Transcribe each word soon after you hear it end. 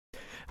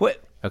What?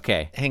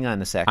 Okay. Hang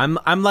on a sec.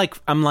 I'm like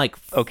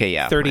okay,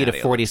 yeah. 30 to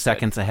 40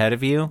 seconds ahead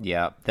of you.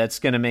 Yeah, that's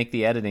going to make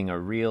the editing a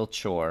real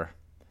chore.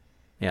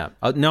 Yeah.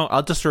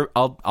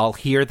 I'll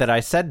hear that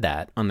I said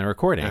that on the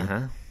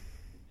recording.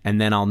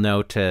 And then I'll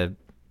know to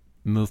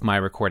move my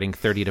recording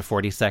 30 to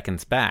 40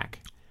 seconds back.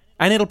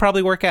 And it'll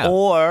probably work out.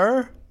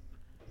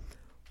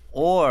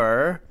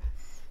 Or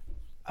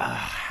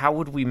how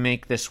would we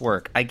make this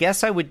work? I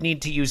guess I would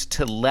need to use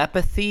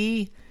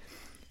telepathy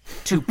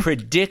to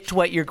predict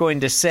what you're going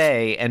to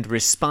say and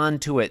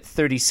respond to it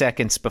 30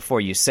 seconds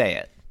before you say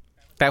it.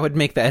 That would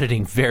make the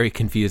editing very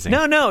confusing.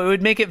 No, it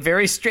would make it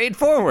very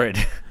straightforward.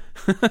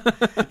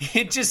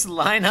 You'd just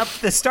line up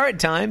the start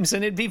times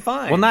and it'd be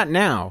fine. Well, not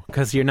now,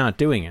 because you're not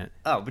doing it.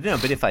 Oh, but no,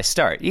 but if I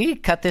start, you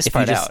cut this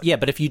part out. Yeah,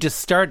 but if you just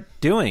start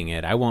doing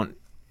it, I won't...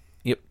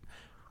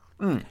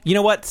 You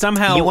know what?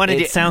 Somehow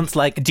sounds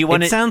like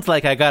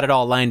I got it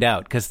all lined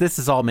out, because this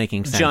is all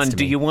making sense John, to me.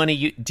 do you want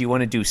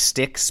to do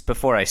sticks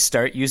before I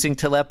start using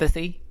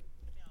telepathy?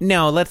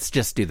 No, let's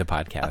just do the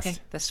podcast. Okay,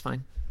 that's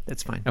fine.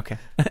 That's fine. Okay.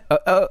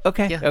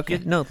 Okay. Yeah, okay.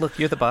 No, look,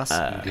 you're the boss.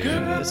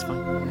 That's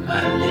fine.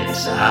 My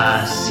lips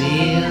are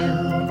sealed.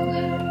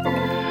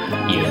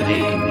 You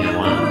make me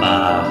want to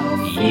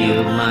barf.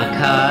 Yield my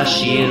car,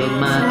 shield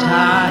my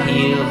tie,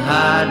 heel,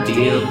 high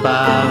deal,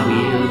 bar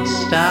wheel,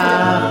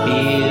 stop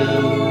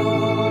you.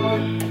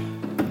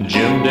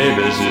 Jim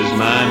Davis is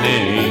my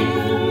name.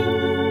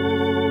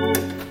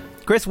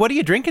 Chris, what are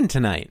you drinking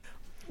tonight?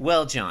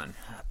 Well, John.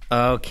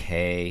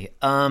 Okay.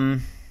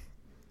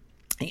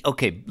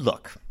 Okay,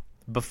 look.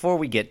 Before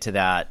we get to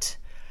that,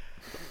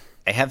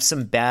 I have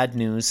some bad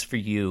news for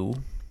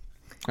you.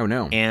 Oh,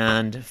 no.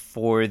 And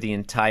for the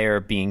entire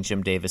Being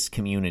Jim Davis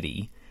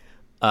community.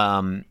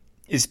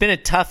 It's been a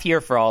tough year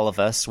for all of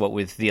us, what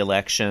with the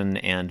election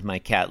and my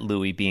cat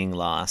Louie being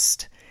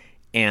lost.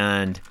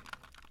 And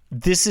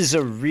this is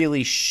a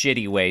really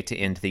shitty way to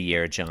end the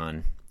year,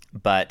 John.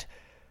 But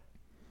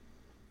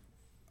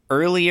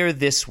earlier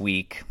this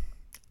week,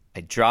 I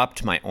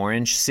dropped my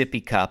orange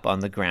sippy cup on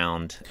the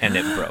ground and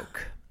it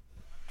broke.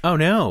 Oh,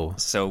 no.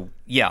 So,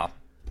 yeah.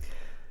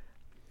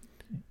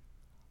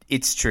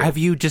 It's true. Are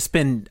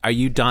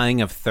you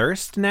dying of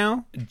thirst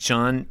now?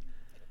 John,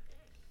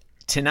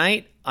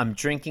 tonight I'm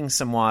drinking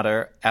some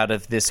water out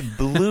of this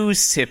blue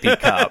sippy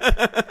cup.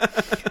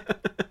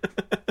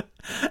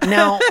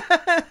 Now,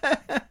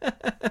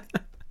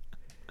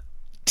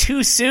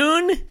 too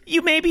soon?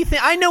 You may be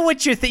I know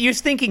what you're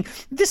thinking.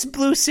 This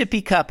blue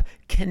sippy cup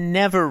can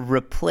never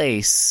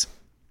replace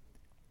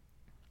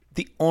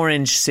the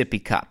orange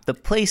sippy cup. The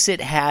place it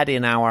had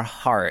in our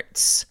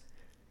hearts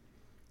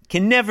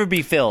can never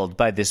be filled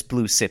by this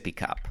blue sippy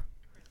cup.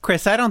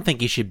 Chris, I don't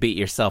think you should beat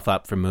yourself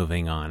up for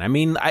moving on. I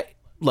mean,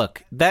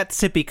 look, that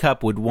sippy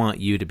cup would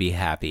want you to be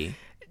happy.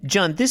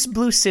 John, this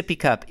blue sippy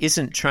cup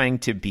isn't trying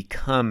to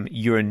become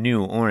your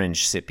new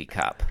orange sippy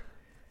cup.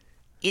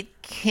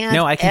 It can't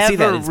I can see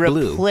that. It's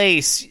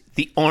replace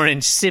the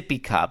orange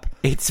sippy cup.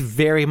 It's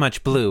very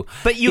much blue.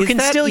 But you can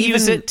still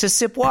use it to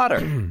sip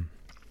water.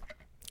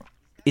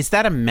 Is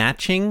that a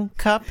matching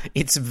cup?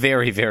 It's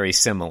very, very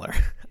similar.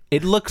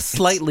 It looks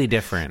slightly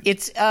different.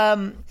 It's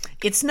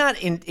not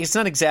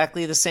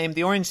exactly the same.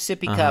 The orange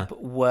sippy cup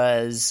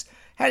was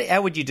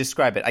how would you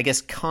describe it? I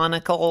guess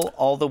conical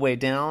all the way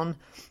down,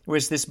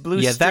 whereas this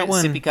blue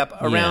sippy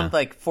cup around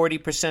like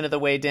 40% of the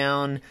way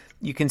down.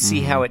 You can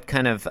see how it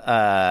kind of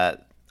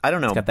I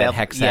don't know. It's got that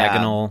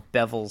hexagonal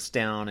bevels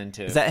down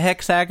into. Is that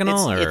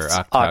hexagonal or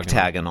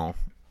octagonal?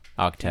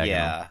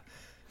 Octagonal.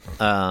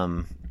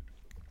 Yeah.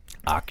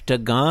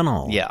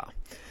 Octagonal. Yeah.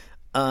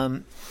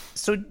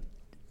 So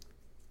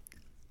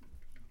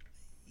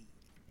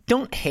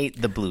don't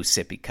hate the blue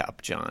sippy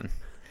cup, John.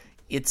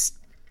 It's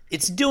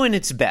doing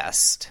its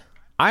best.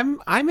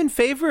 I'm in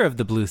favor of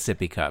the blue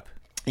sippy cup.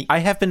 I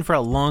have been for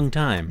a long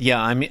time.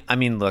 Yeah, I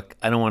mean, look,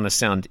 I don't want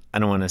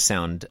to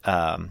sound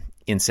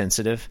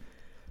insensitive,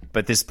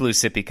 but this blue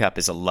sippy cup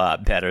is a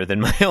lot better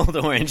than my old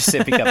orange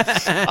sippy cup.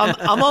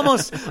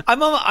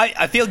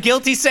 I feel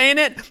guilty saying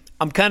it.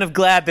 I'm kind of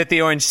glad that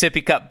the orange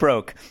sippy cup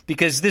broke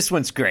because this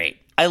one's great.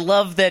 I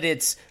love that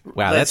it's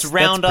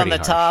round on the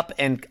top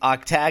and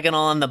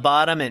octagonal on the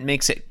bottom. It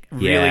makes it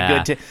really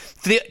good.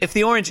 If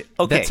the orange,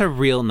 okay, that's a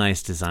real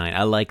nice design.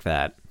 I like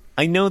that.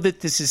 I know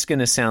that this is going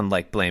to sound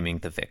like blaming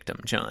the victim,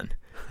 John,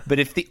 but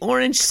if the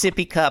orange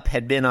sippy cup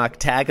had been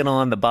octagonal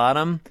on the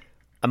bottom,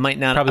 I might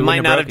not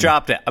have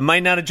dropped it. I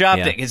might not have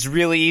dropped it. It's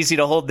really easy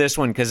to hold this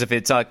one because if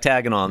it's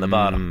octagonal on the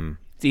bottom,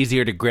 it's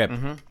easier to grip.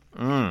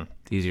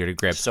 It's easier to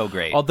grip. So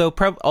great.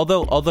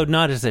 Although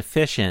not as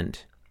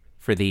efficient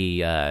for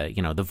the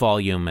the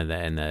volume and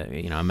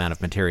the amount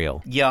of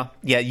material. Yeah.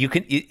 You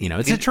can.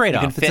 It's a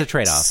trade-off. It's a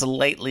trade-off.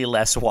 Slightly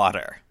less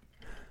water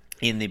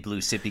in the blue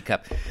sippy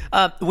cup,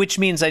 which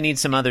means I need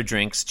some other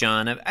drinks,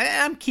 John.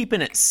 I'm keeping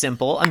it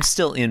simple. I'm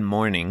still in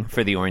mourning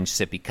for the orange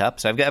sippy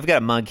cup. So I've got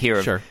a mug here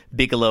of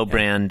Bigelow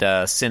brand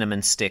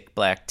cinnamon stick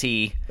black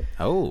tea.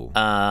 Oh.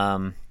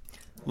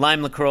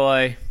 Lime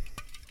LaCroix,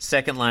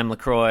 second lime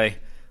LaCroix,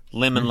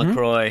 lemon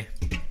LaCroix,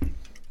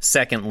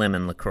 second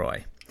lemon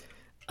LaCroix.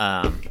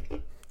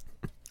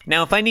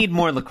 Now, if I need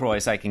more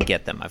LaCroix, I can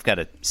get them. I've got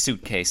a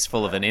suitcase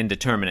full of an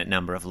indeterminate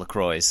number of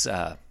LaCroix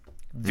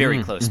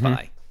very close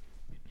by.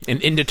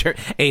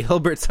 A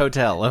Hilbert's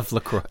Hotel of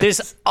LaCroix.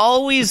 There's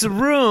always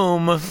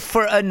room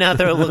for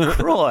another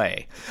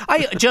LaCroix.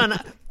 John,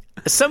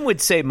 some would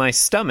say my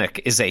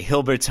stomach is a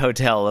Hilbert's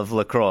Hotel of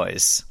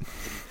LaCroix.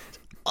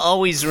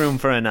 Always room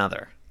for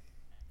another.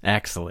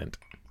 Excellent.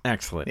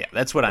 Yeah,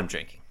 that's what I'm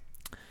drinking.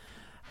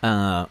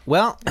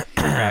 Well,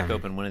 Crack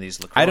open one of these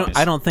LaCroix.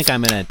 I don't think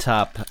I'm going to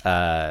top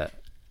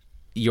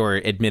your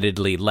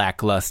admittedly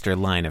lackluster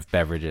line of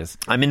beverages.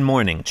 I'm in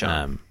mourning,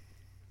 John.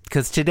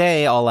 Because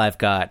today all I've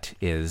got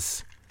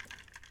is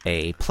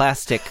a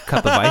plastic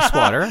cup of ice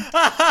water.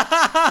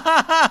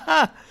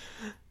 I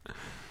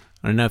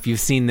don't know if you've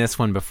seen this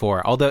one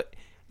before, although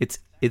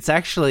it's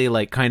actually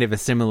like kind of a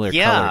similar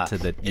color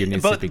to your new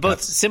sippy cup.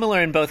 Both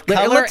similar in both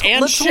color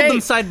and let's shape. Hold them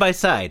side by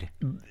side.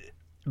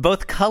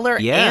 Both color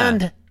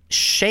and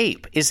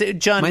shape. Is it,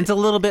 John? Mine's a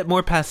little bit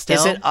more pastel.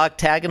 Is it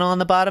octagonal on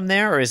the bottom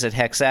there, or is it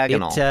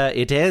hexagonal?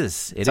 It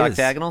is. It's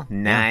octagonal?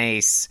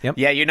 Nice. Yep.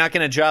 Yeah, you're not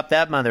going to drop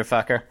that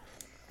motherfucker.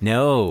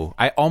 No,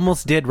 I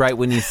almost did right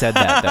when you said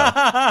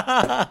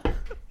that, though.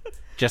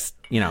 Just,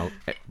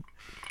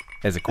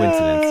 as a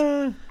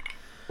coincidence.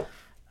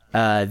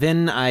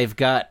 Then I've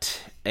got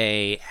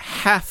a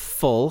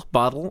half-full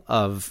bottle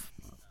of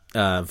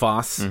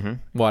Voss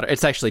water.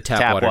 It's actually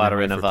tap water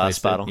in a Voss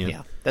bottle.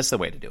 Yeah, that's the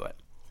way to do it.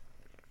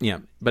 Yeah,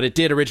 but it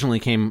did originally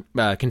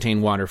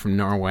contain water from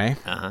Norway.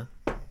 Uh-huh.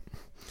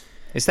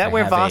 Is that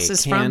where Voss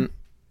is from?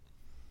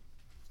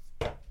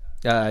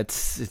 It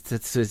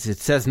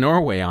says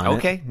Norway on it.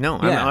 Okay, no,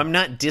 I'm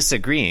not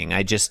disagreeing.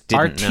 I just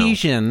didn't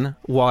Artesian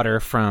water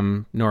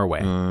from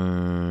Norway,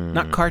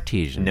 not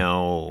Cartesian.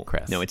 No,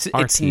 Chris. No, it's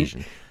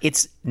Artesian.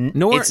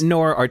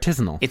 Nor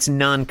artisanal. It's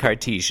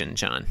non-Cartesian,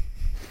 John.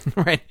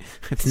 Right.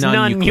 It's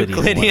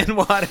non-Euclidean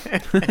water.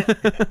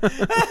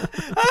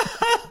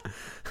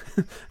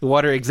 The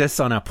water exists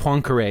on a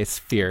Poincare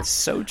sphere.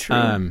 So true.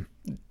 And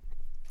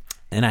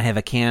I have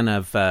a can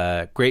of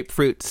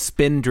grapefruit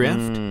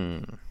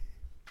Spindrift.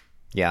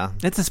 Yeah,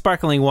 it's a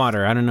sparkling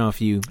water. I don't know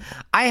if you.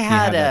 I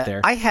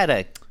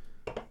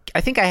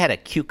think I had a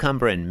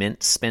cucumber and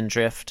mint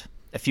Spindrift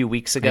a few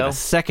weeks ago. I have a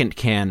second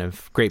can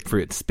of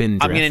grapefruit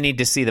Spindrift. I'm going to need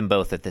to see them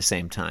both at the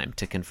same time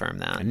to confirm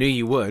that. I knew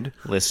you would.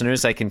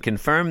 Listeners, I can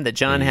confirm that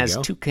John has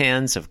 2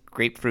 cans of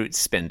grapefruit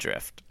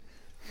Spindrift.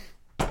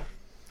 Can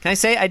I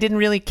say I didn't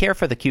really care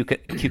for the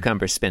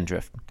cucumber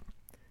Spindrift?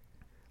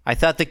 I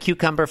thought the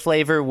cucumber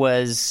flavor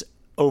was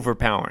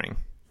overpowering.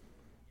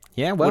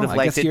 Yeah, well, would have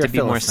liked it to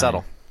be more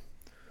subtle.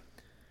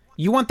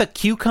 You want the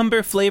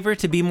cucumber flavor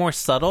to be more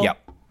subtle?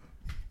 Yep.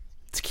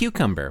 It's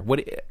cucumber. What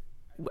do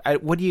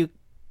you...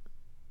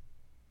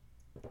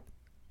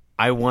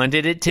 I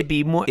wanted it to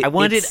be more... I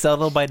wanted it's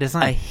subtle by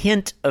design. A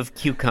hint of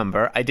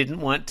cucumber. I didn't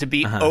want to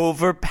be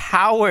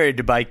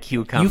overpowered by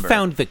cucumber. You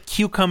found the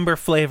cucumber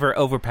flavor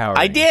overpowering.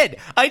 I did.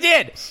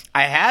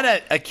 I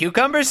had a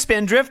cucumber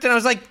Spindrift, and I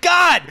was like,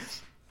 God,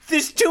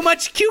 there's too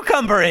much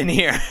cucumber in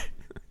here.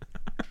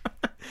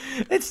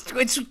 It's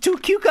too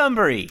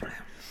cucumbery.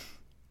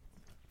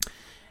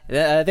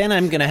 Then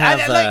I'm gonna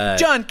have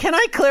John. Can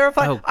I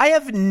clarify? Oh. I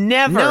have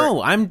never.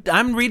 No,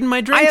 I'm reading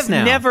my drinks now. I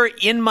have never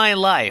in my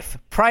life,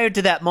 prior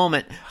to that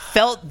moment,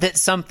 felt that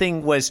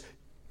something was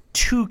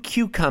too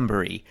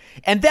cucumbery,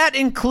 and that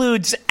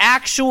includes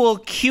actual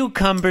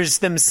cucumbers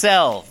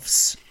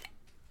themselves.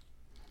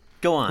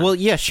 Go on. Well,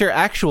 yeah, sure.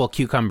 Actual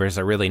cucumbers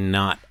are really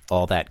not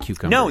all that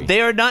cucumbery. No,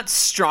 they are not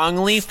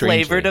strongly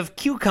flavored of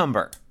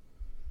cucumber.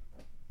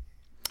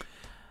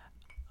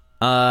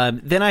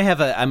 Then I have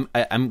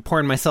I'm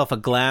pouring myself a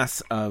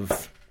glass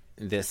of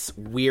this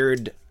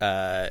weird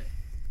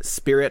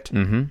spirit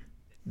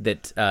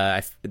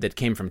that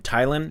came from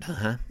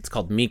Thailand. It's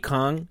called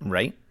Mekong.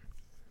 Right.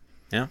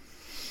 Yeah.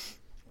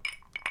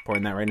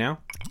 Pouring that right now.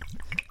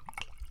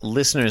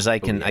 Listeners, I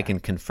can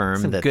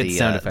confirm that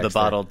the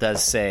bottle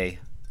does say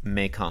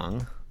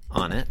Mekong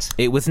on it.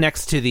 It was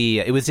next to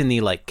it was in the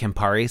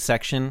Campari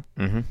section.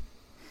 Mm-hmm.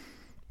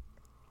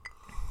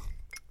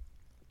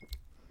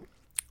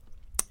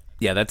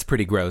 Yeah, that's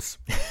pretty gross.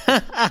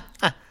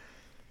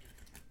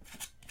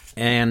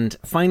 And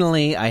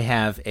finally, I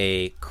have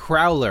a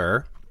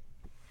Crowler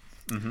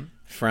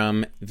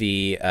from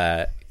the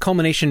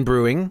Culmination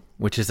Brewing,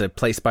 which is a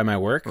place by my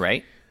work.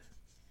 Right.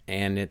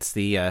 And it's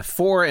the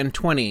 4 and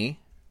 20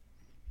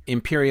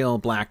 Imperial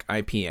Black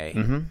IPA.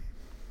 Mm-hmm.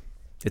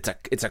 It's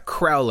a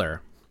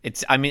Crowler.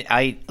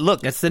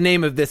 Look. That's the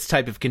name of this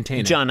type of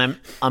container. John,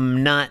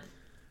 I'm not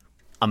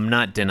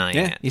denying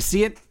it. You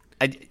see it?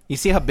 You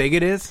see how big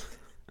it is?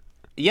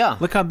 Yeah.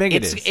 Look how big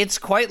it is. It's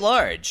quite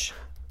large.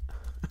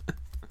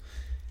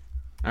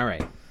 All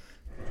right.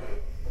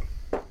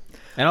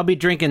 And I'll be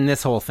drinking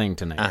this whole thing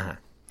tonight. Uh-huh.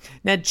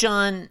 Now,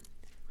 John...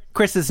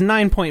 Chris is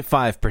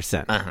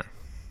 9.5%. Uh-huh.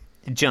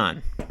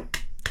 John.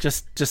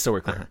 Just so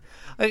we're clear.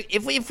 Uh-huh.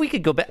 If we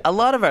could go back... A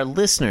lot of our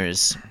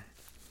listeners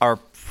are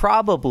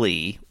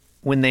probably,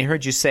 when they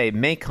heard you say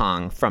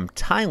Mekong from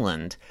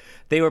Thailand,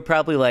 they were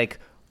probably like,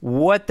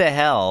 what the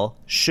hell?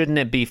 Shouldn't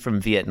it be from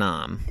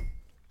Vietnam?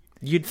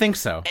 You'd think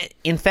so.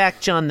 In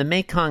fact, John, the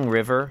Mekong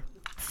River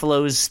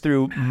flows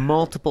through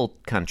multiple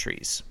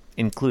countries,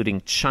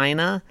 including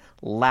China,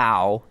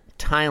 Laos,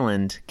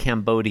 Thailand,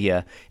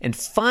 Cambodia, and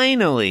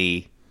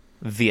finally,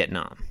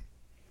 Vietnam.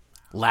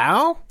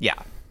 Lao?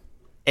 Yeah.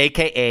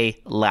 AKA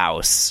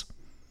Laos.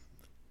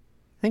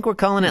 I think we're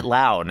calling it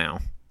Lao now.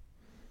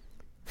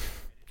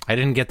 I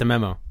didn't get the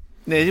memo.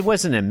 It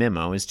wasn't a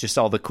memo. It's just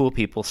all the cool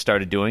people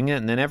started doing it,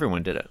 and then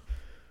everyone did it.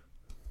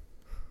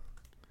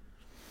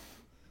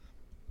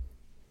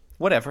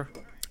 Whatever.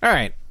 All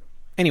right.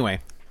 Anyway.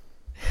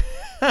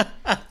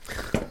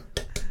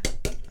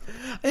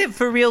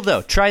 For real,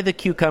 though, try the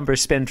cucumber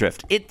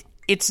spindrift.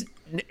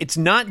 It's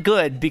not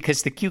good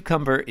because the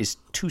cucumber is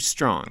too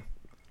strong.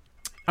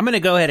 I'm going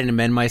to go ahead and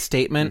amend my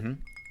statement.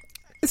 Mm-hmm.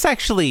 It's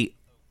actually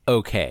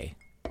okay.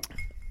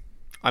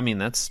 I mean,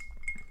 that's...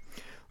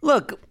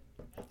 Look...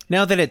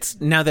 Now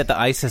that the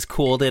ice has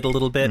cooled it a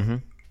little bit,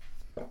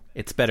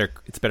 it's better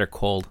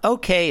cold.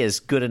 Okay is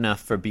good enough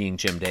for being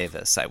Jim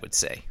Davis, I would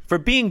say. For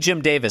being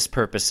Jim Davis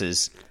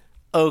purposes,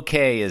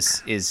 okay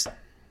is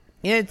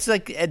it's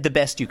like the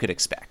best you could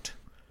expect.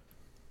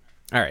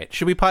 All right,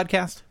 should we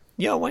podcast?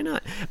 Yeah, why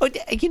not? Oh,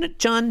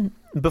 John,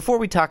 before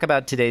we talk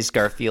about today's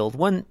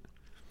Garfield,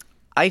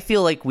 I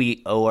feel like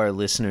we owe our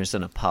listeners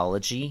an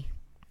apology.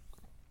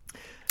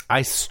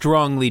 I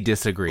strongly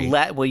disagree.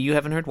 Well, you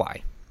haven't heard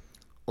why.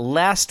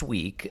 Last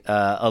week,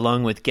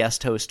 along with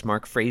guest host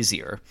Mark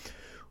Frazier,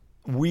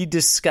 we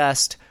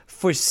discussed,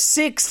 for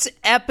 6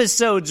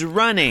 episodes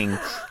running,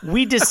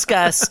 we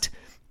discussed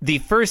the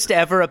first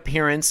ever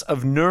appearance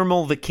of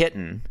Nermal the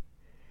kitten.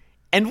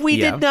 And we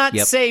did not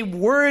say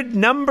word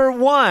number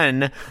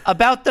 1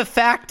 about the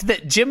fact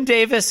that Jim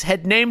Davis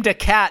had named a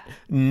cat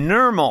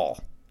Nermal.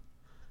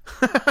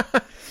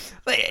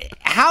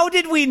 How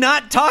did we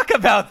not talk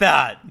about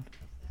that?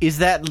 Is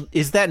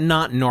that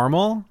not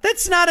normal?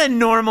 That's not a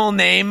normal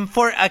name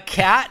for a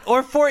cat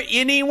or for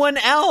anyone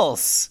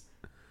else.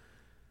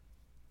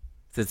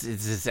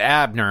 It's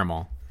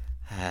abnormal.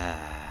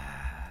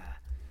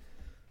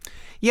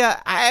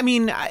 Yeah, I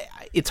mean,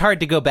 it's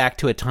hard to go back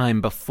to a time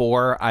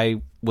before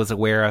I was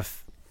aware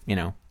of,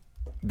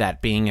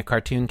 that being a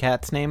cartoon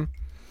cat's name.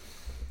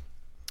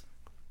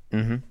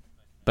 Mm-hmm.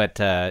 But,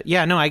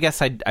 I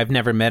guess I've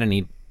never met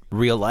any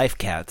real-life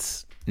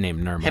cats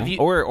named Nermal,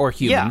 or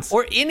humans. Yeah,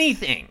 or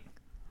anything.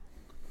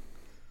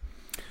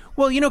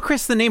 Well,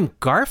 Chris, the name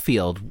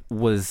Garfield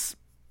was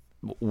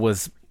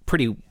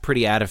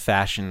pretty out of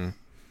fashion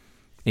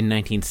in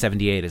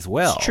 1978 as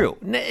well. It's true.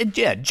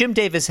 Yeah, Jim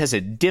Davis has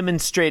a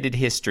demonstrated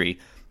history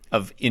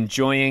of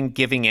enjoying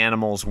giving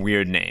animals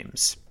weird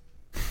names.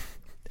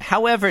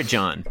 However,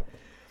 John,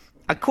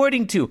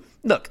 according to...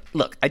 Look,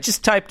 I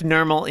just typed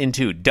Nermal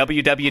into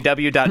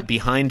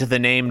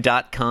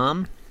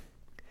www.behindthename.com.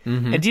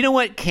 Mm-hmm. And do you know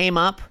what came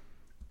up?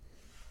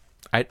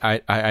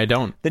 I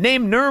don't. The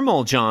name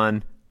Nermal,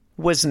 John,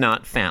 was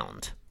not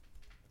found.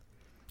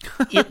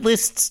 It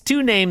lists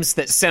 2 names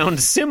that sound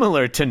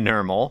similar to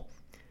Nermal.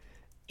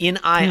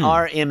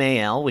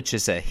 Nirmal, which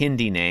is a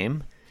Hindi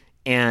name,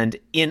 and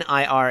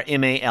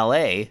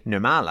Nirmala,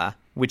 Nirmala,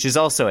 which is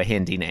also a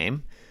Hindi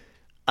name.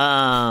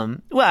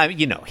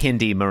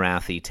 Hindi,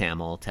 Marathi,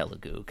 Tamil,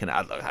 Telugu.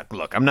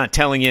 Look, I'm not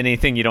telling you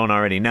anything you don't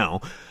already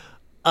know.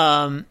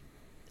 I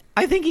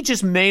think he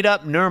just made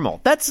up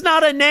Nermal. That's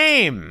not a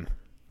name.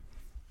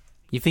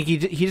 You think he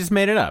just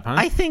made it up, huh?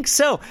 I think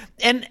so.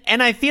 And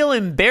I feel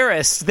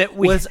embarrassed that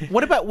was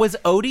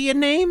Odie a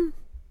name?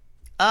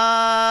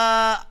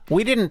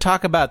 We didn't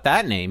talk about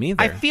that name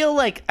either. I feel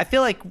like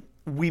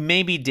we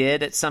maybe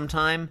did at some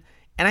time,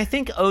 and I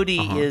think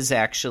Odie is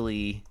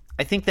actually.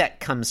 I think that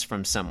comes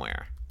from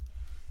somewhere.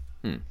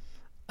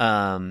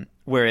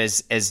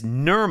 Whereas as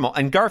Nermal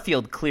and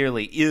Garfield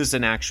clearly is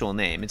an actual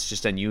name. It's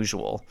just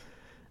unusual.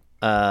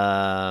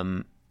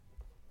 It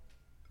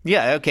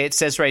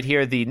says right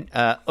here the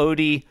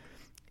Odie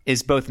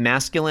is both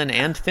masculine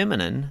and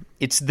feminine.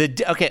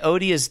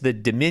 Odie is the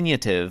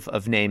diminutive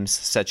of names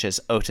such as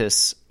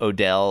Otis,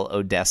 Odell,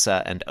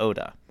 Odessa, and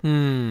Oda.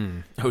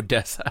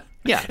 Odessa.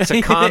 Yeah, it's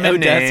a common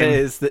Odessa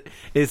name.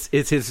 is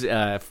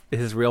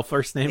his real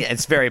first name? Yeah,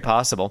 it's very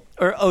possible.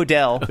 Or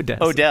Odell.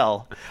 Odessa.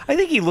 Odell. I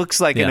think he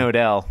looks like an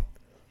Odell.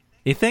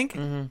 You think?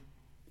 Mm-hmm.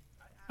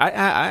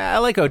 I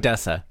like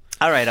Odessa.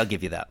 All right, I'll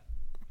give you that.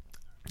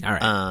 All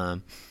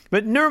right.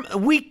 But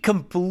we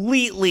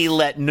completely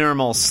let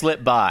Nermal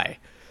slip by.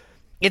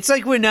 It's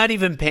like we're not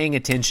even paying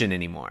attention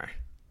anymore.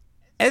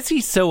 As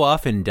he so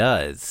often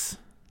does.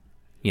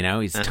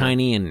 He's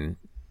tiny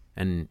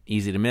and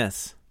easy to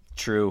miss.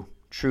 True.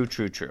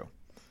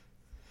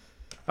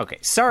 Okay,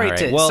 sorry right.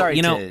 to... Well, sorry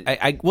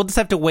we'll just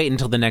have to wait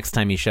until the next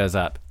time he shows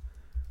up.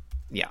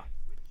 Yeah.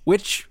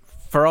 Which,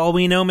 for all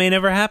we know, may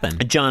never happen.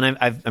 John,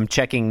 I'm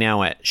checking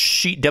now at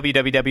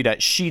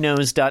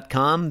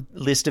www.sheknows.com,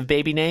 list of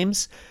baby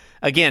names.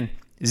 Again,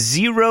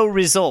 0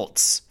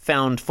 results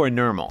found for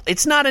Nermal.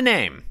 It's not a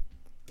name.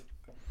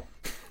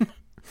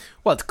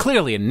 Well, it's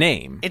clearly a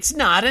name. It's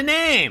not a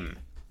name.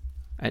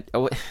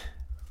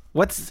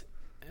 What's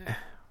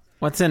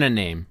in a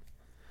name?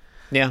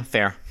 Yeah,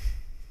 fair.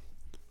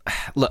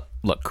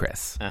 look,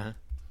 Chris.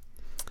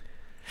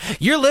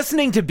 You're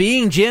listening to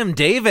Being Jim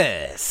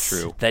Davis.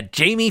 True. The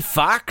Jamie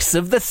Foxx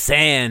of the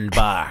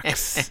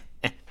Sandbox.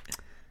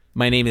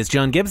 My name is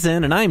John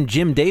Gibson, and I'm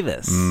Jim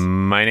Davis.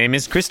 My name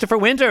is Christopher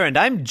Winter, and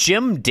I'm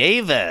Jim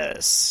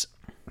Davis.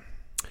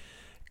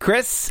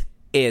 Chris,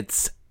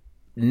 it's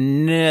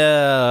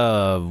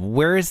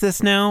where is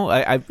this now?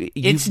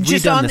 It's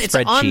just on the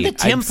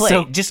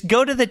template. Just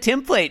go to the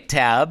template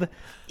tab.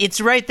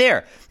 It's right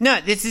there. No,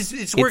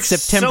 it works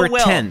September so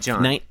well, 10th,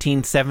 John.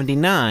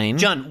 1979.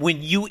 John,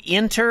 when you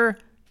enter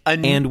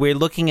and we're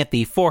looking at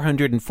the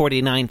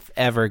 449th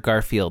ever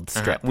Garfield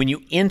strip. When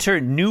you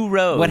enter new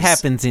rows, what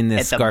happens in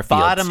this at the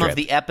Garfield bottom strip? of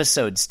the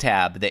episodes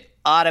tab? They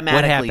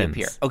automatically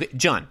appear. Okay,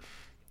 John.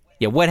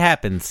 Yeah, what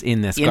happens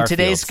in this Garfield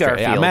today's strip?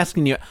 Garfield? I'm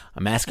asking you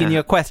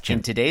a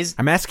question.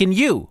 I'm asking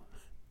you.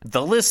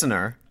 The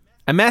listener.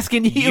 I'm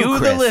asking you,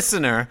 Chris, the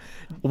listener.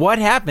 What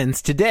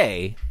happens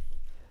today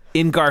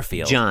in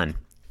Garfield? John,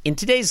 in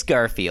today's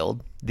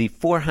Garfield, the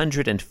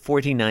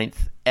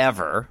 449th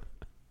ever.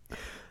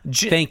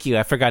 Thank you.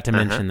 I forgot to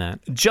mention that.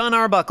 John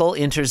Arbuckle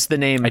enters the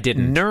name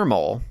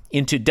Nermal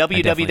into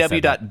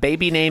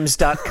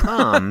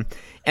www.babynames.com,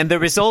 and the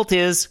result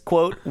is,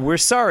 quote, "We're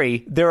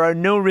sorry, there are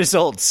no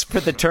results for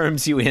the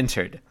terms you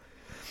entered."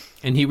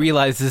 And he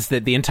realizes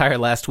that the entire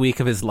last week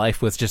of his life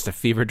was just a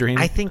fever dream.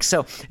 I think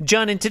so.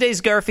 John, in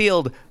today's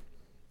Garfield,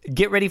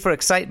 get ready for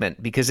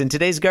excitement, because in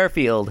today's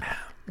Garfield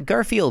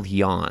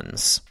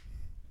yawns.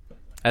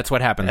 That's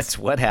what happens.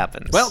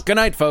 Well, good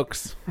night,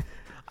 folks.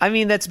 I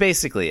mean, that's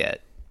basically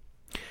it.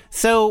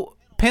 So,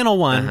 panel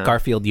 1,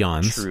 Garfield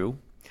yawns. True.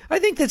 I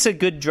think that's a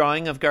good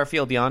drawing of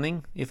Garfield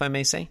yawning, if I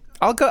may say.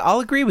 I'll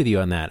agree with you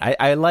on that.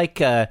 I like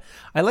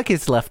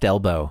his left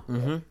elbow.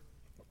 Mm-hmm.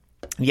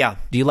 Yeah.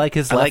 Do you like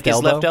his left elbow? I like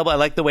his left elbow. I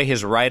like the way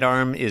his right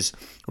arm is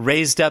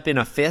raised up in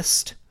a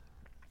fist.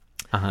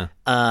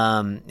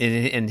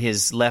 And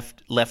his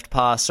left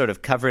paw sort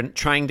of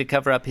trying to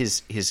cover up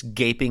his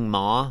gaping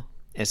maw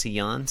as he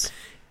yawns.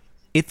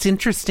 It's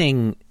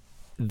interesting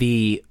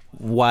the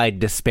wide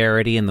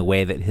disparity in the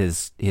way that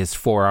his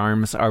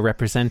forearms are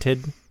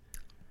represented.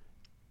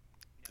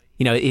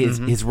 You know,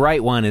 his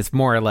right one is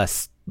more or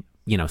less,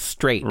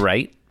 straight.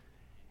 Right.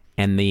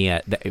 And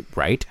the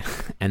right,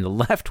 and the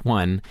left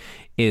one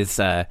is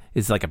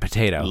like a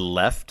potato.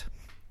 Left.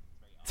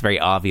 It's very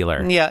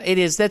ovular. Yeah, it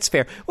is. That's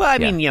fair. Well, I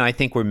mean, I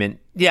think we're meant.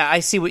 Yeah, I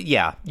see what.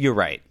 Yeah, you're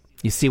right.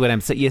 You see what I'm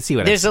saying? You see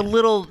what there's I'm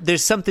saying?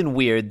 There's something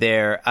weird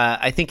there.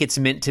 I think it's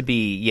meant to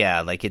be,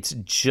 like it's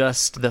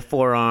just the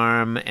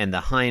forearm and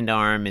the hind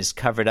arm is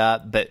covered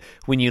up. But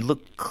when you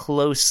look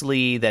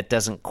closely, that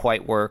doesn't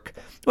quite work.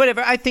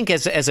 Whatever. I think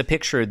as a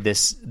picture,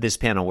 this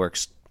panel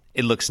works.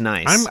 It looks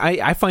nice.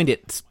 I find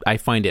it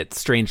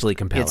strangely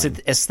compelling.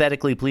 It's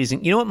aesthetically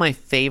pleasing. You know what my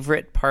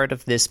favorite part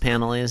of this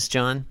panel is,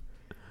 John?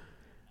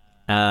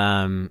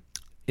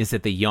 Is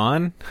it the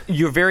yawn?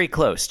 You're very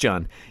close,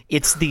 John.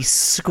 It's the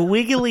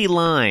squiggly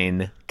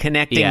line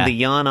connecting the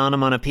yawn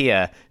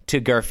onomatopoeia to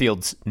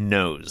Garfield's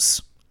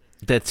nose.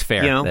 That's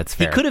fair. That's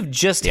fair. He could have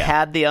just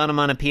had the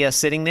onomatopoeia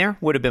sitting there.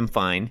 Would have been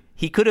fine.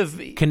 He could have...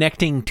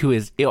 Connecting to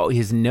his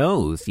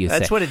nose, you say.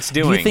 That's what it's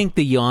doing. Do you think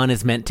the yawn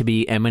is meant to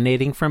be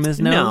emanating from his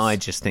nose? No, I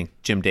just think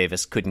Jim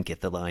Davis couldn't get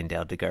the line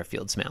down to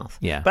Garfield's mouth.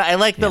 Yeah. But I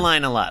like the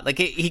line a lot. Like,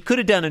 he could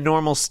have done a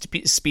normal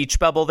speech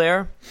bubble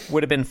there.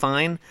 Would have been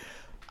fine.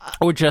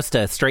 Or just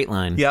a straight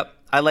line. Yep.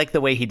 I like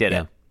the way he did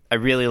it. I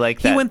really like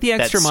that. He went the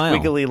extra mile.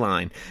 Squiggly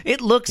line. It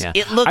looks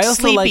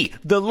sleepy.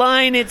 The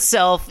line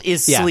itself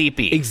is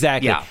sleepy.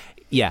 Exactly.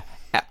 Yeah.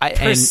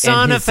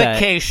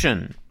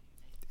 Personification.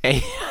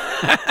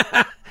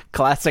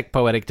 Classic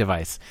poetic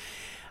device.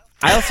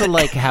 I also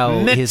like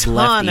how his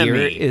left ear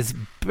is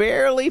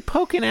barely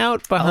poking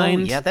out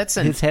behind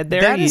his head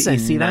there. That is a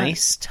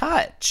nice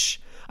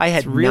touch. I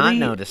had not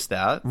noticed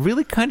that.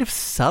 Really kind of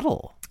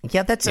subtle.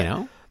 Yeah, that's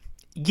and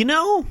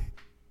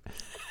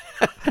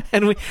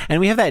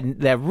we have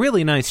that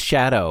really nice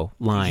shadow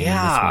line in this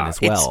one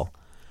as well.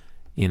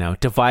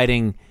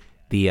 Dividing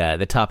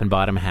the top and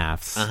bottom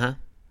halves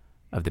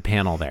of the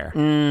panel there.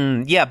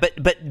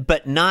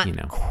 But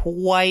not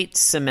quite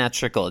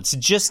symmetrical. It's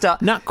just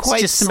not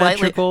quite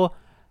symmetrical.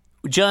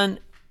 John,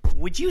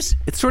 would you?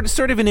 It's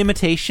sort of an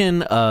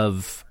imitation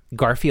of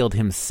Garfield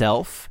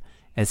himself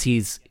as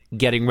he's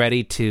getting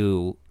ready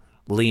to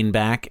lean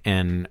back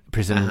and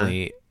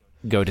presumably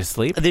go to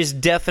sleep. There's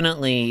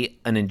definitely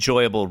an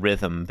enjoyable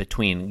rhythm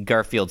between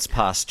Garfield's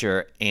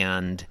posture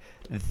and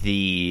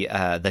the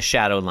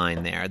shadow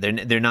line there.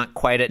 They're not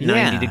quite at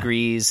 90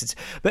 degrees.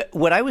 But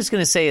what I was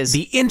going to say is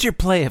the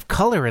interplay of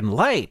color and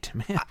light.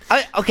 Man.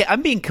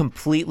 I'm being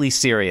completely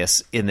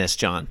serious in this,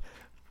 John.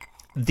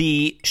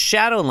 The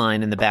shadow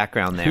line in the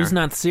background there. Who's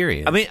not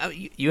serious? I mean,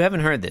 you haven't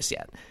heard this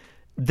yet.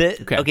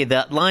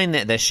 The line,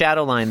 the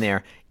shadow line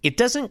there, it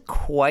doesn't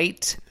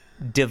quite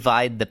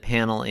divide the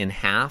panel in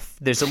half.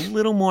 There's a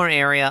little more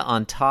area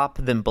on top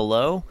than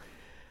below.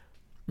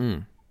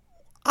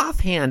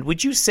 Offhand,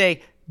 would you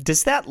say,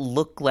 does that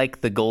look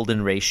like the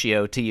golden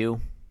ratio to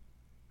you?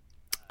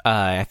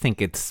 I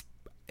think it's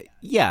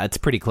Yeah, it's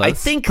pretty close. I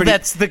think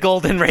that's the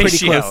golden ratio.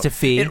 Pretty close to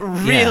Fee. It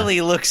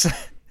really looks.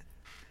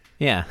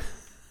 Yeah.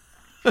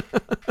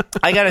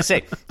 I gotta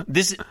say,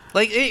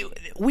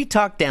 we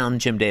talk down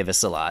Jim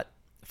Davis a lot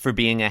for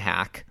being a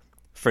hack,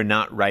 for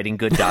not writing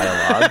good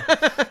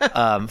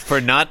dialogue,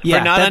 for not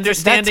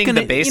understanding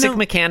the basic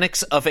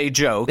mechanics of a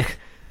joke.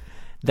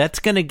 That's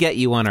gonna get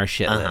you on our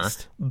shit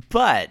list.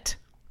 But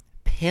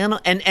panel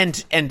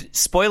and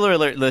spoiler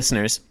alert,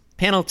 listeners,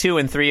 panel 2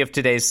 and 3 of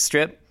today's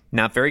strip,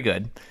 not very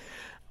good.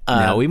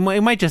 No, we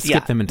might just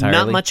skip them entirely.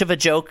 Not much of a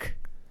joke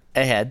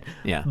ahead.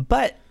 Yeah.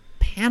 But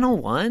panel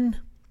 1,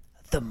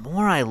 the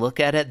more I look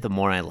at it, the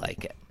more I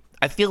like it.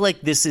 I feel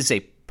like this is a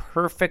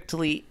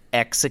perfectly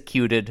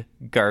executed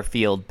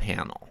Garfield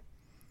panel.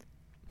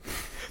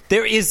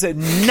 There is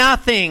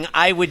nothing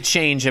I would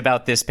change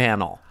about this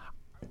panel.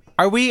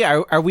 Are we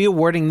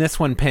awarding this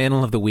one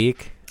panel of the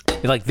week?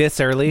 Like this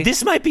early?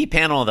 This might be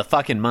panel of the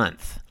fucking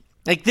month.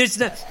 Like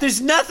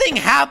there's nothing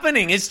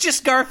happening. It's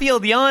just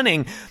Garfield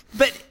yawning,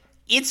 but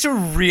it's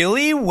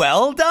really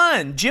well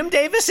done. Jim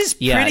Davis is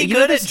pretty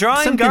good at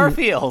drawing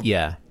Garfield.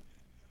 Yeah.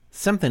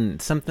 Something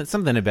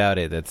about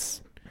it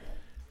that's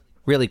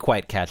really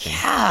quite catching.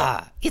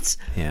 Yeah. It's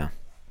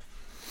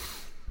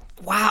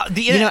wow. And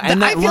I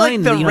that feel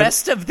line, like the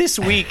rest of this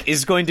week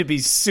is going to be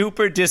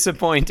super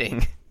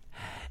disappointing.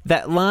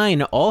 That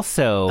line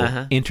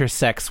also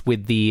intersects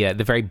with the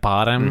very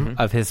bottom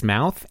of his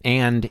mouth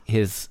and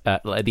his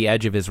the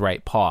edge of his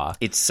right paw.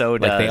 It so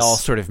like does. they all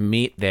sort of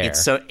meet there.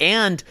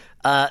 And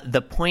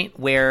the point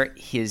where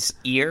his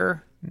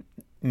ear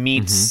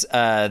meets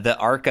the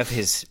arc of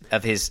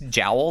his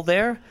jowl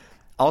there.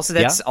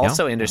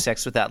 Also,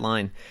 intersects with that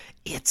line.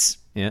 It's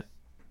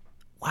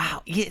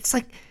wow. It's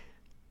like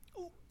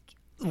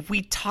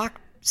we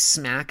talk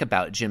smack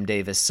about Jim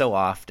Davis so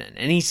often,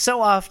 and he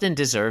so often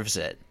deserves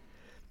it.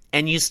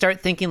 And you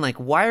start thinking, like,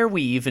 why are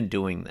we even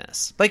doing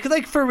this?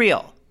 Like for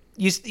real.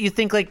 You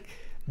think, like,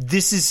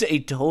 this is a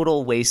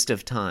total waste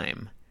of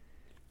time.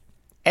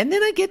 And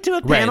then I get to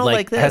a panel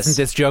like this. Hasn't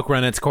this joke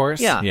run its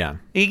course? Yeah.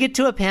 You get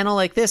to a panel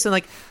like this, and,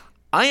 like,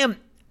 I am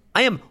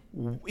in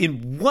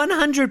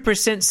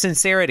 100%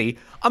 sincerity,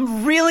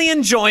 I'm really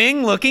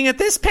enjoying looking at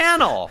this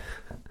panel.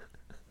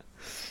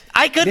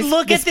 I could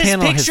look at this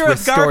picture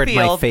of Garfield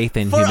my faith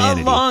in for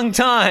humanity. a long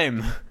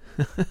time.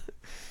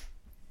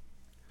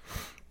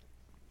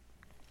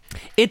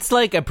 It's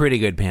like a pretty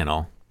good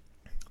panel.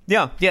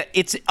 Yeah.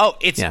 It's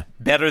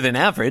better than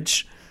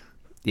average.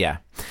 Yeah.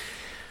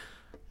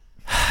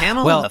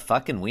 Panel of the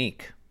fucking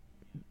week.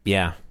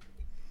 Yeah.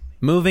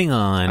 Moving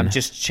on. I'm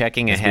just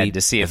checking ahead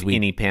to see if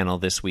any panel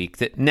this week.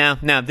 No,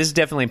 this is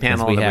definitely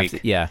panel of the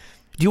week. Do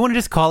you want to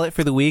just call it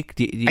for the week?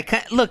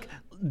 Look,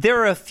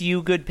 there are a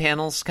few good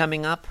panels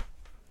coming up.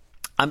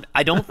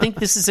 I don't think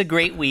this is a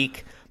great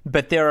week,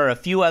 but there are a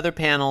few other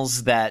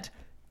panels that,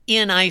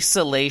 in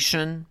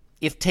isolation,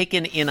 if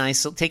taken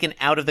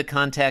out of the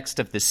context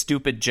of the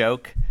stupid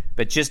joke,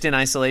 but just in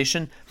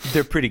isolation,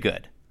 they're pretty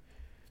good.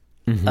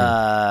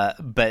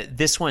 But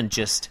this one,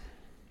 just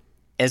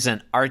as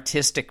an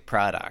artistic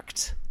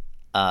product,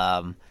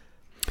 I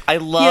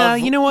love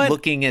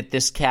looking at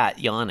this cat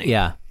yawning.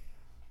 Yeah.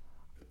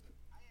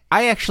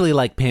 I actually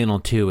like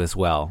panel 2 as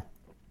well.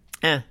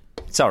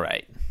 It's all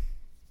right.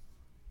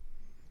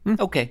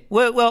 Okay.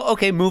 Well,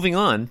 okay, moving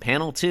on.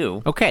 Panel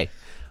 2. Okay.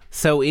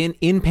 So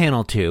in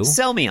panel 2...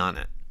 Sell me on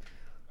it.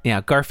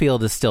 Yeah,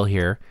 Garfield is still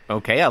here.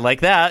 Okay, I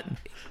like that.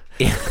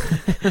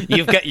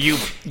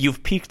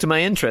 You've piqued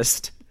my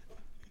interest.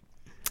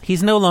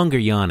 He's no longer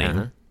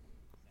yawning.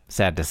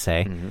 Sad to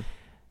say.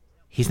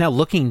 He's now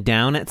looking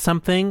down at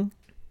something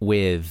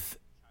with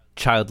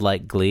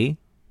childlike glee.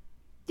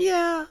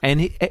 Yeah.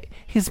 And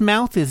his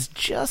mouth is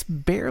just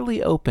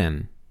barely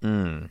open.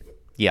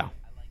 Yeah.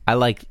 I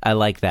like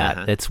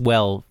that. It's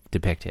well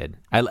depicted.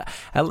 And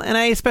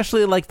I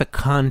especially like the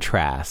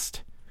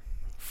contrast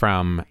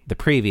from the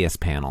previous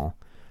panel,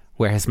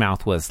 where his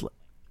mouth was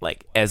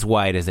like as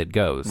wide as it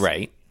goes.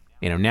 Right.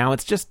 Now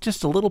it's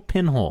just a little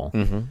pinhole,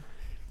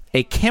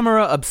 a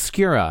camera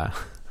obscura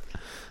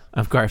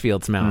of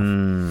Garfield's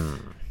mouth.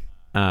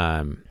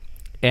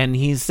 And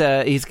he's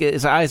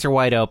his eyes are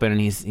wide open,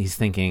 and he's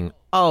thinking,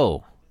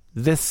 "Oh,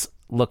 this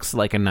looks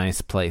like a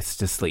nice place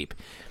to sleep."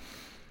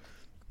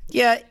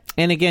 Yeah.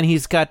 And again,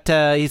 he's got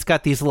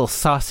these little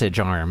sausage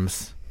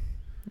arms.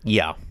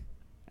 Yeah.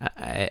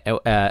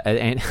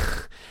 And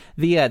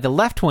the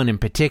left one in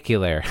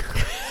particular,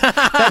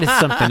 that is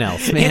something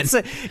else, man.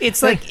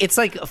 It's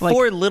like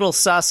four little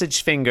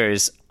sausage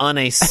fingers on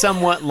a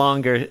somewhat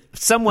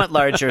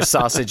larger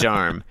sausage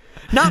arm.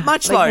 Not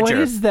much larger.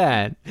 What is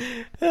that?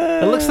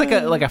 It looks like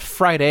a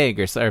fried egg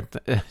or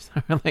something.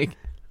 Like.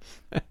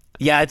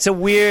 Yeah, it's a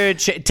weird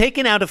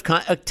taken out of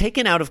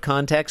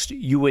context.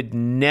 You would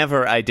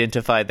never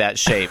identify that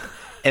shape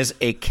as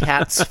a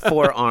cat's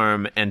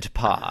forearm and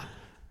paw.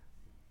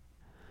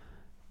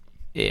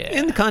 Yeah.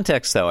 In the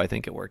context, though, I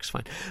think it works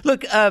fine.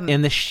 Look,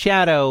 and the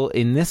shadow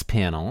in this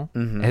panel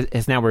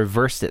has now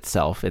reversed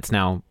itself. It's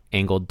now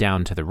angled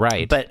down to the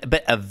right,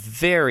 but a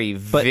very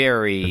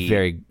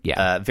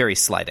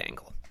slight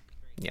angle.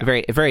 Yeah.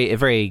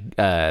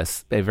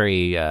 A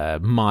very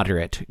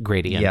moderate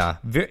gradient. Yeah.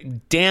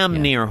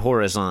 Damn near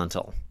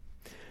horizontal.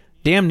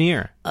 Damn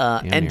near.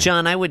 And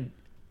John, I would...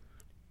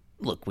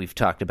 Look, we've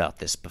talked about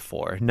this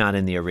before, not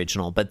in the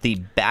original, but the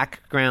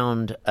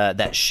background,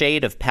 that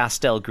shade of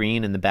pastel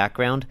green in the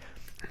background,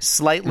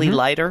 slightly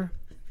lighter.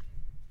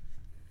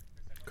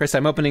 Chris,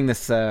 I'm opening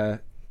this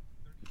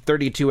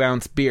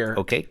 32-ounce beer.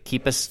 Okay,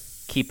 keep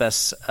us keep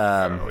us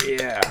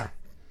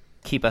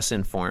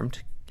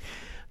informed.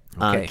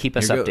 Okay, keep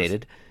us here goes.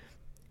 updated.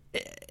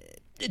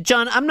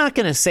 John, I'm not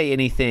going to say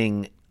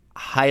anything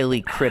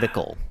highly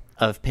critical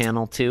of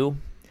panel 2.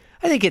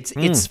 I think it's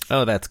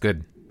Oh, that's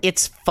good.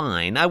 it's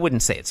fine. I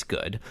wouldn't say it's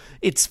good.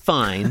 It's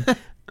fine.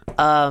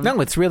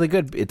 No, it's really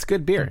good. It's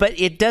good beer. But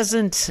it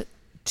doesn't,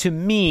 to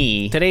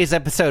me, Today's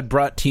episode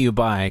brought to you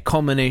by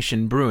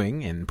Culmination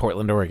Brewing in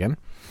Portland, Oregon.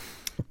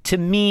 to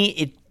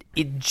me,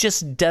 it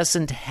just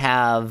doesn't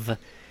have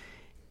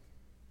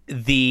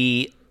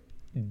the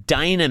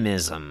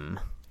dynamism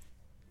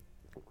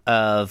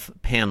of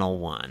panel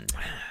 1.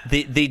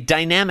 The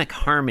dynamic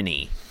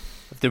harmony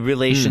of the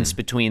relations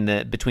between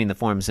the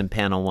forms in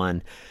panel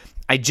 1.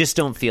 I just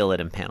don't feel it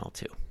in panel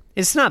 2.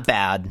 It's not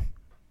bad.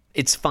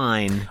 It's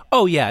fine.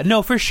 Oh yeah,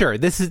 no, for sure.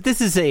 This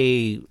is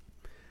a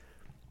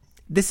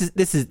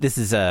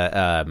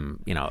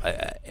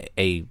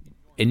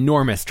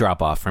enormous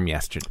drop off from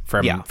yesterday.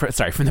 From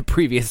the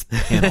previous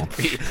panel.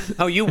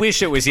 Oh, you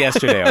wish it was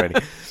yesterday already.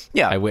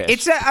 Yeah, I wish.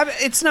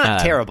 It's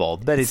not terrible,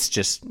 but it's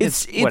just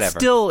it's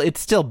whatever. It's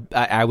still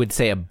I would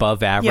say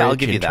above average. Yeah, I'll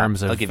give you in that.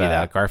 terms of I'll give you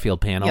that.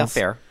 Garfield panels. Yeah,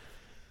 fair.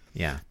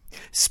 Yeah.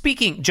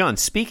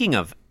 Speaking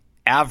of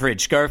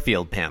average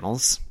Garfield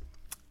panels,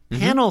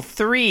 panel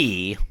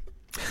 3,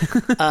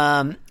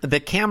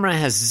 the camera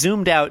has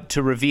zoomed out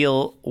to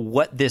reveal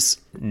what this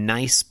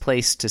nice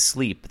place to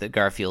sleep that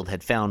Garfield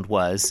had found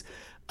was.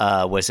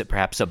 Was it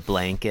perhaps a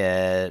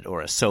blanket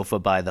or a sofa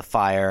by the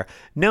fire?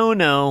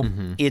 No,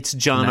 it's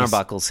John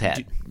Arbuckle's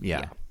head.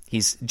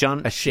 He's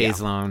John. A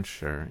chaise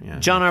lounge, or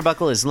John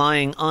Arbuckle is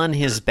lying on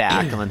his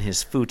back on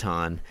his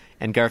futon,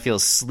 and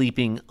Garfield's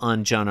sleeping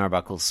on John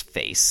Arbuckle's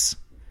face.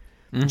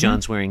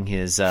 John's wearing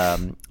his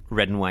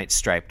red and white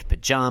striped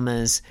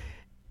pajamas.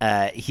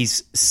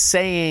 He's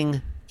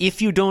saying,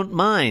 "If you don't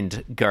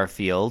mind,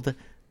 Garfield." ...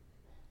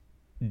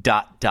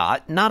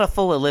 Not a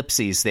full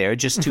ellipses there,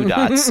 just 2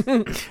 dots.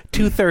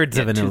 2/3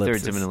 of an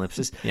ellipsis. 2/3 of an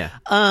ellipsis. Yeah.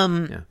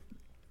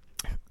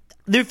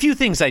 There are a few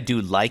things I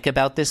do like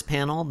about this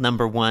panel.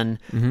 Number one,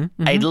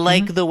 I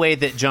like the way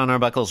that John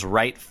Arbuckle's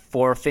right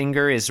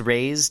forefinger is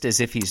raised as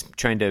if he's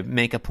trying to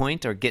make a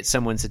point or get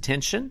someone's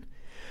attention.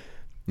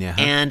 Yeah.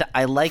 And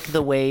I like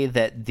the way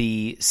that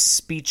the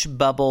speech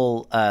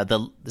bubble,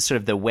 the sort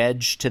of the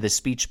wedge to the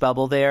speech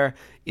bubble there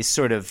is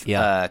sort of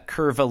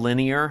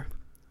curvilinear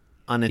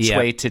on its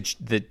way to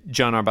the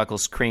John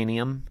Arbuckle's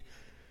cranium,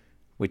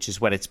 which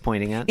is what it's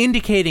pointing at.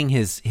 Indicating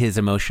his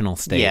emotional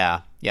state.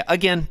 Yeah.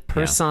 Again,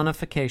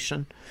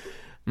 personification,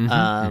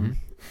 metonymy,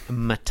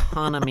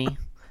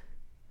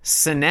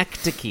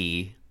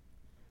 synecdoche,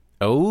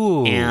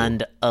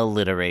 and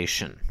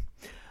alliteration.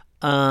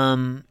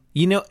 Okay.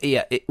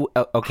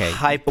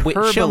 Hyperbole.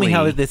 Wait, show me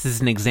how this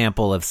is an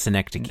example of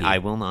synecdoche. I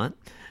will not.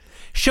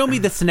 Show me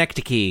the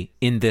synecdoche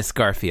in this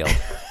Garfield.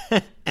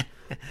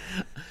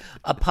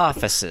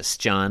 Apophysis,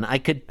 John. I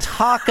could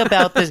talk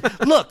about this.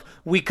 Look,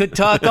 we could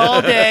talk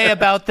all day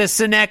about the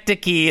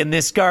synecdoche in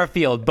this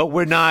Garfield, but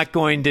we're not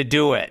going to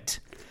do it.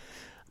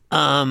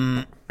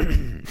 We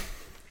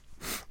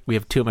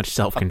have too much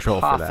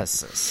self-control for that.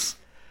 Apophysis.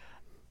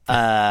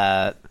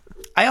 I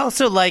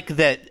also like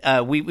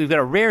that we've got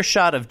a rare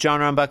shot of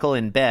John Arbuckle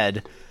in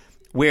bed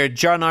where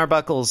John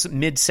Arbuckle's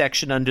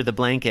midsection under the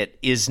blanket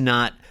is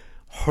not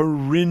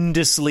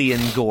horrendously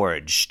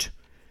engorged.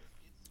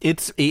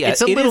 It's a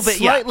little bit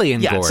slightly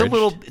engorged. Yeah,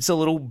 it's a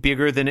little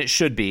bigger than it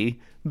should be,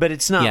 but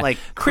it's not like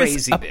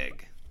crazy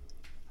big.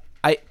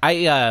 I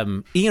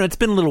it's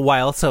been a little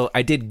while, so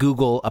I did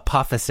Google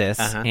apophysis,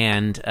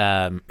 and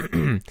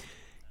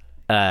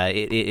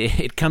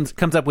it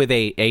comes up with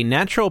a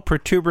natural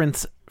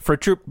protuberance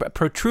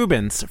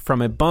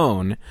from a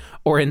bone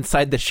or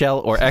inside the shell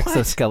or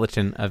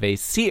exoskeleton of a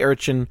sea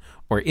urchin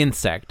or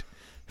insect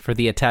for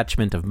the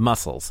attachment of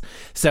muscles.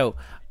 So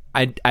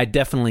I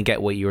definitely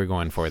get what you were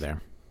going for there.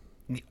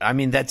 I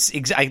mean,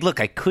 look,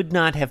 I could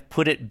not have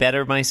put it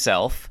better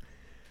myself.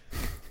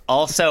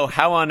 Also,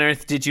 how on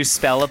earth did you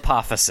spell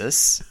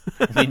apophysis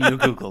when you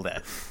Googled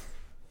it?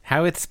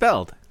 How it's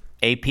spelled?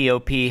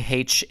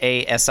 Apophis?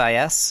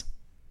 HYSIS.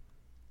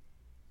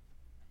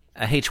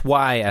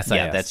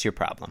 Yeah, that's your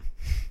problem.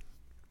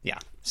 Yeah,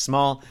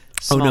 small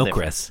Oh no, difference.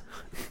 Chris.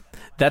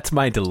 That's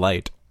my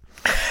delight.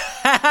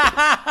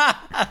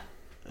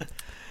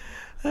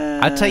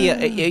 I'll tell you,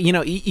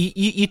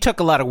 you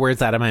took a lot of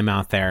words out of my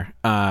mouth there.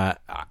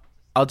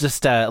 I'll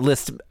just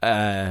list,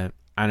 I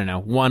don't know,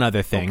 one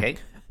other thing. Okay.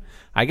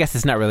 I guess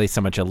it's not really so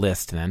much a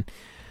list then.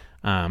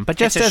 But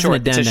just as an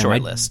addendum, it's a short I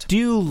list.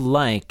 do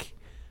like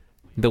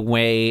the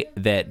way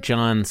that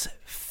John's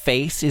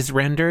face is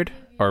rendered,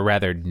 or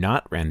rather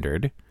not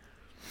rendered.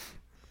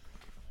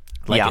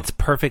 Like Yeah. it's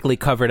perfectly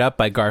covered up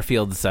by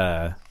Garfield's.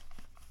 Oh,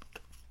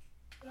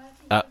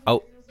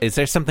 is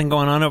there something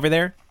going on over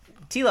there?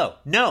 Tilo,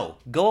 no,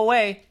 go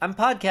away. I'm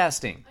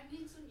podcasting.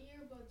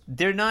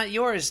 They're not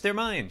yours. They're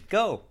mine.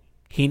 Go.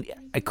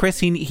 Chris,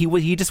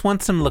 he just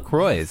wants some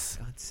LaCroix. God's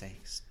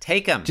sakes.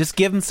 Take him. Just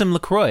give him some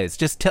LaCroix.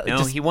 Just tell. No,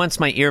 just, he wants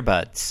my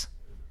earbuds.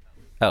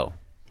 oh,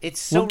 It's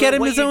so Well, get him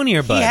what his you- own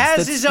earbuds. He has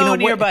That's- his you know,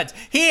 own what- earbuds.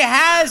 He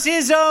has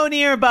his own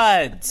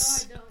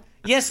earbuds.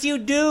 Yes, you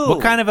do.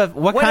 what kind of a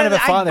I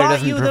father bought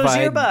doesn't you those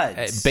provide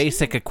earbuds.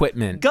 basic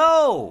equipment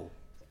Go.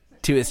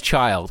 to his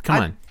child? Come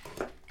on.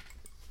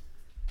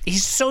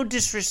 He's so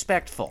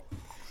disrespectful.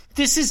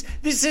 This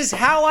is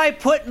how I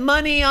put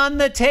money on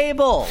the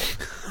table.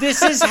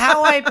 This is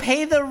how I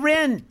pay the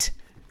rent.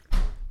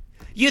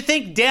 You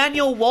think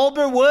Daniel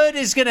Wolberwood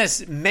is going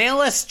to mail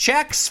us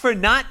checks for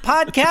not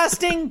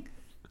podcasting?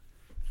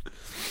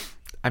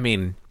 I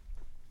mean,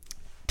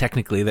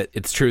 technically, that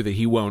it's true that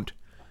he won't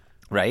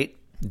Right?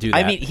 do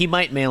I that. mean, he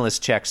might mail us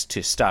checks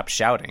to stop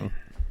shouting.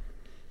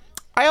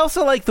 I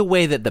also like the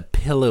way that the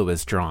pillow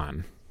is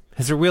drawn. It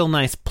has a real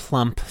nice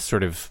plump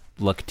sort of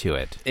look to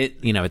it. It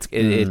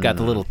got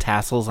the little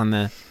tassels on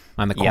the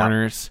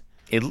corners,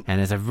 and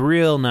it's a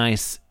real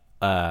nice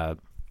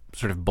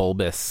sort of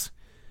bulbous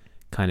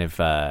kind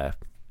of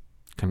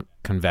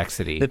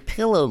convexity. The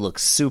pillow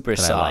looks super I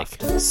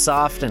soft, like.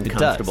 soft and It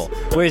comfortable.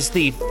 does. Whereas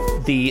the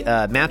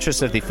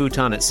mattress of the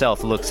futon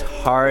itself looks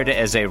hard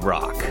as a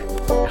rock,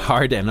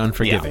 Hard and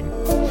unforgiving.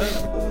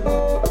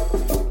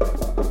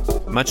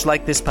 much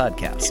like this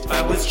podcast.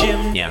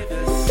 Yeah.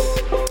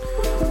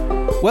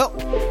 Well,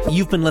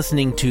 you've been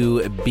listening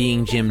to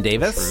Being Jim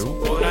Davis.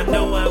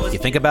 You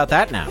think about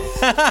that now.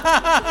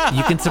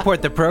 You can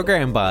support the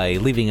program by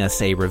leaving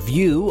us a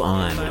review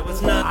on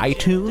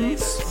iTunes.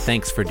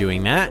 Thanks for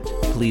doing that.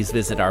 Please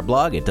visit our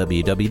blog at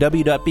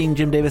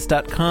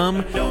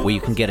www.beingjimdavis.com, where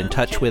you can get in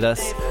touch with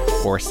us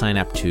or sign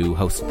up to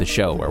host the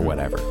show or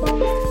whatever.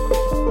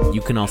 You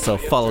can also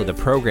follow the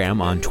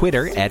program on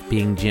Twitter at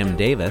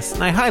BeingJimDavis,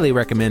 and I highly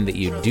recommend that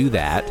you do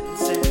that.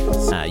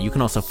 You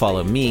can also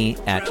follow me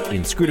at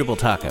Inscrutable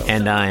Taco.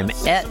 And I'm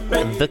at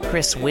the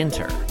Chris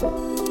Winter.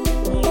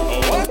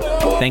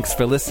 Thanks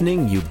for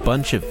listening, you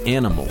bunch of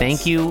animals.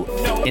 Thank you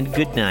and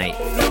good night,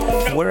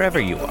 wherever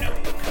you are.